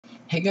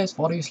Hey guys,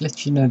 thought I just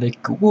let you know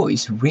that Google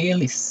is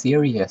really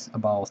serious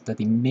about that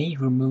they may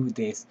remove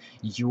this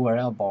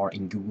URL bar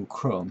in Google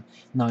Chrome.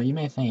 Now you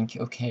may think,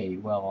 okay,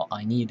 well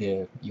I need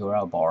a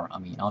URL bar. I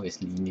mean,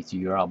 obviously you need a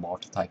URL bar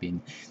to type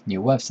in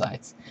new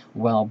websites.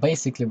 Well,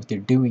 basically what they're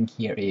doing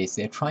here is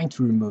they're trying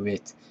to remove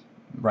it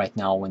right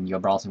now when you're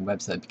browsing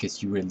website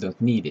because you really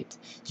don't need it.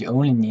 You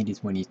only need it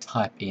when you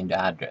type in the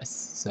address.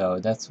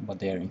 So that's what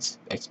they're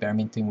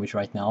experimenting with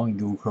right now in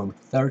Google Chrome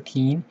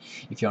 13.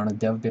 If you're on a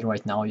dev beta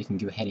right now, you can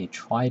go ahead and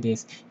try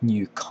this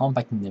new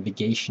compact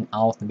navigation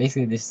out. And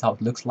basically this is how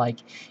it looks like.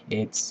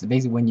 It's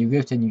basically when you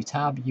go to a new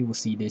tab, you will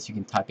see this. You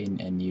can type in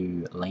a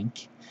new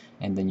link,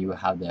 and then you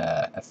have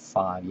the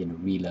F5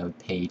 reload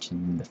page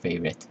in the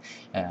favorite,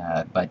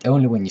 but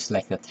only when you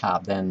select the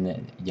tab.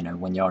 Then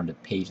when you're on the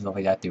page and stuff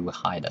like that, they will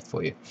hide that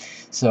for you.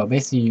 So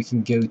basically you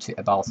can go to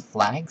about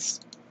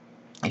flags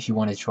if you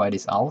want to try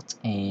this out,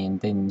 and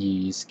then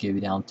you just go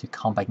down to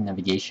compact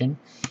navigation,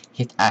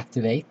 hit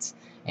activate,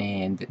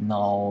 and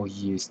now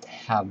you just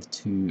have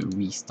to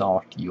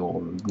restart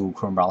your Google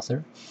Chrome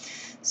browser.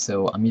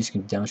 So I'm just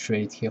going to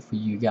demonstrate it here for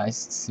you guys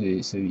so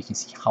you can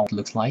see how it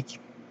looks like.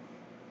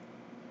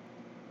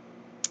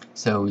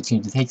 So it's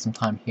going to take some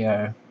time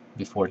here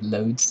before it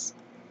loads.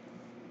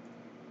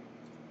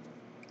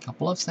 A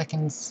couple of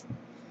seconds.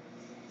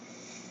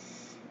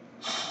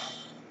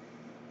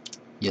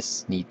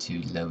 Just need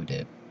to load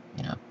it,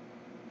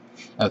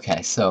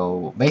 Okay,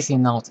 so basically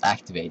now it's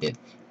activated.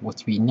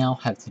 What we now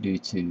have to do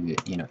to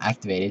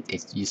activate it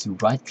is just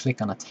right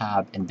click on a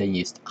tab and then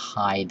just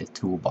hide the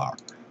toolbar.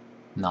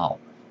 Now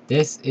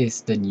this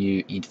is the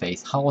new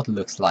interface, how it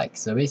looks like.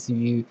 So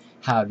basically you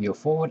have your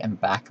forward and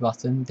back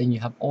button, then you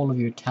have all of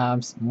your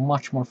tabs,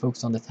 much more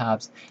focused on the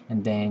tabs,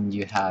 and then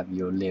you have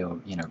your little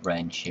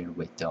wrench here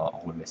with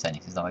all of your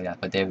settings and stuff like that.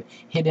 But they've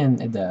hidden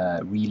the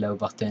reload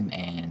button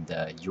and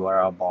the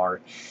URL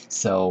bar.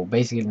 So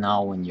basically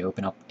now when you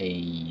open up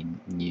a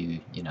new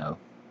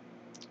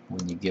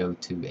when you go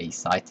to a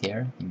site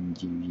here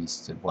and you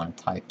just want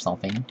to type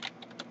something,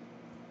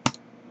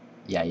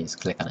 yeah, you just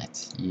click on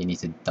it. You need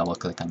to double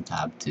click on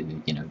tab to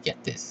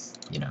get this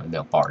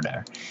little bar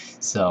there.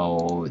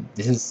 So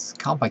this is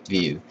compact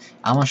view.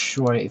 I'm not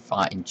sure if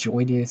I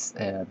enjoy this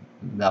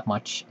that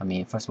much. I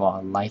mean, first of all,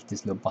 I like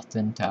this little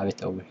button to have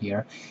it over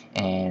here,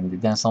 and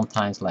then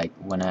sometimes like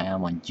when I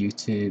am on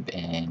YouTube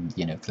and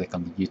click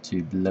on the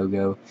YouTube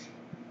logo,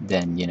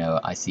 then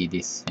I see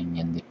this thing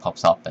and it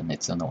pops up and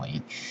it's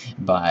annoying.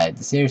 But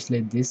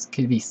seriously, this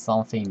could be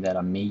something that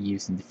I may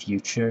use in the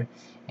future,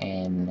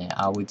 and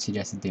I would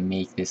suggest that they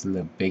make this a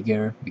little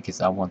bigger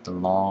because I want the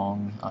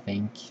long, I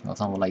think, or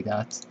something like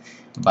that.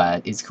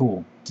 But it's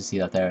cool to see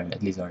that they're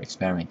at least are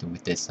experimenting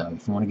with this. So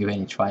if you want to go ahead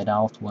and try it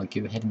out, well,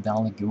 go ahead and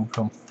download Google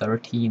Chrome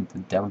 13, the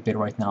dev beta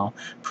right now.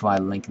 Provide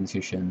a link in the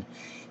description,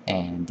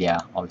 and yeah,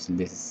 obviously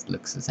this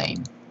looks the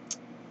same.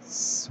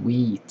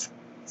 Sweet.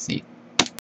 See you.